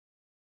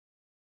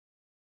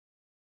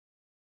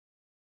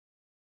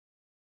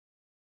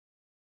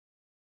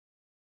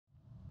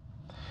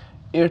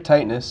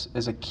Air-tightness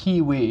is a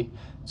key way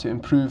to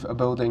improve a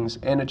building's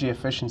energy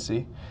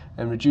efficiency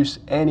and reduce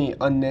any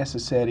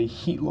unnecessary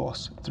heat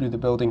loss through the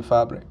building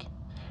fabric.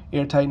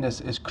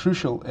 Air-tightness is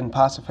crucial in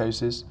passive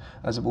houses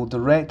as it will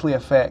directly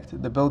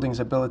affect the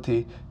building's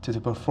ability to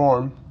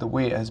perform the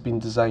way it has been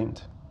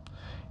designed.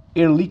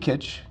 Air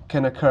leakage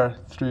can occur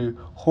through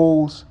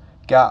holes,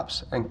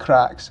 gaps and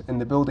cracks in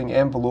the building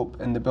envelope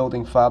and the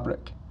building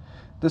fabric.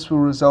 This will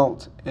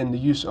result in the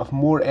use of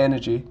more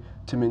energy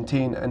to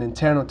maintain an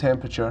internal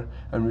temperature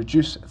and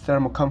reduce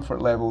thermal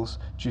comfort levels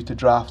due to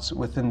drafts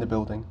within the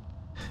building.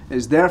 It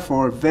is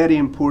therefore very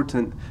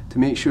important to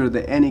make sure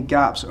that any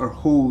gaps or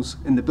holes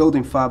in the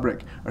building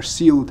fabric are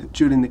sealed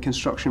during the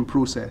construction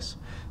process.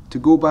 To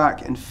go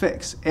back and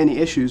fix any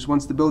issues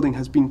once the building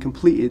has been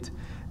completed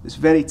is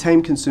very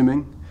time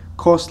consuming,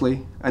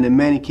 costly and in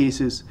many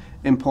cases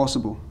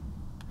impossible.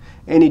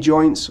 Any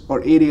joints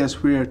or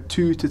areas where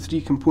 2 to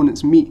 3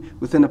 components meet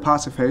within a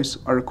passive house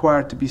are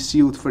required to be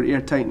sealed for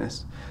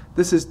air-tightness.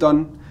 This is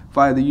done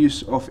via the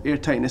use of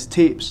air-tightness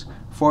tapes,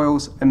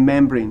 foils and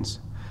membranes.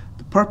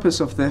 The purpose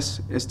of this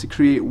is to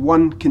create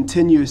one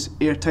continuous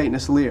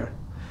air-tightness layer.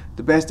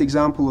 The best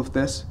example of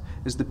this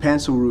is the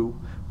pencil rule,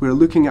 where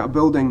looking at a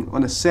building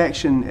on a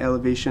section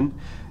elevation,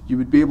 you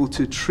would be able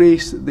to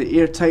trace the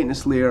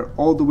air-tightness layer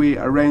all the way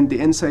around the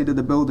inside of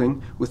the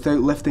building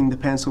without lifting the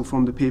pencil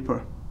from the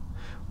paper.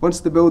 Once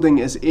the building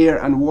is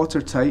air and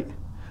watertight,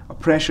 a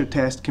pressure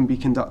test can be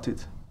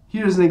conducted.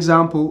 Here is an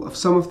example of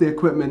some of the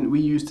equipment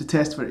we use to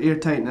test for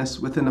air-tightness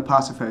within a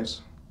passive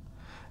house.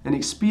 An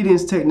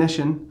experienced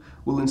technician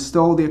will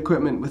install the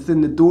equipment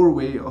within the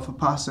doorway of a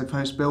passive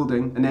house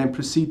building and then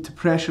proceed to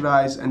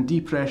pressurize and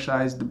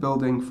depressurize the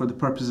building for the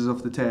purposes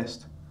of the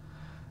test.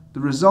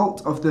 The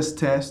result of this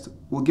test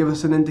will give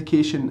us an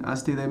indication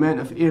as to the amount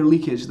of air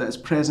leakage that is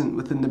present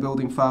within the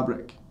building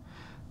fabric.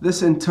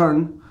 This in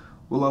turn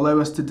will allow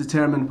us to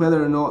determine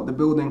whether or not the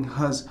building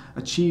has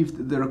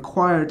achieved the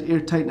required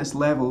air-tightness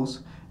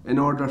levels in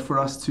order for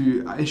us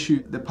to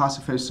issue the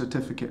passive house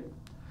certificate.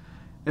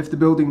 If the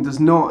building does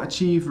not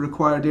achieve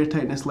required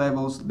air-tightness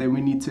levels, then we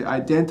need to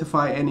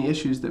identify any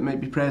issues that might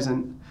be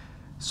present,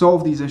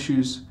 solve these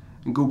issues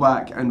and go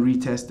back and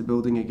retest the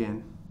building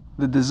again.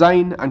 The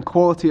design and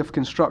quality of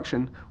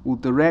construction will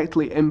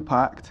directly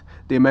impact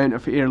the amount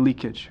of air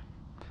leakage.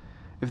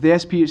 If the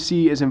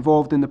SPHC is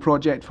involved in the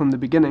project from the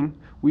beginning,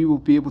 we will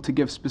be able to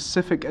give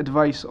specific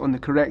advice on the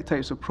correct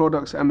types of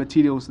products and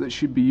materials that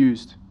should be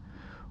used.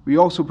 We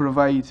also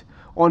provide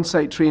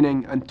on-site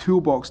training and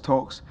toolbox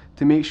talks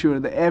to make sure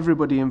that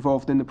everybody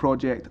involved in the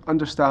project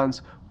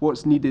understands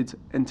what's needed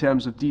in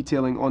terms of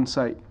detailing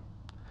on-site.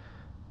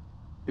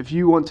 If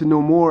you want to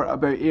know more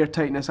about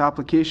air-tightness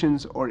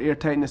applications or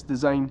air-tightness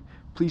design,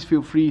 please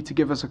feel free to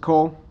give us a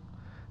call,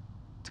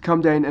 to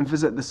come down and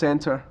visit the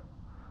centre,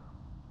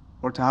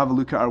 or to have a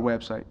look at our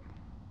website.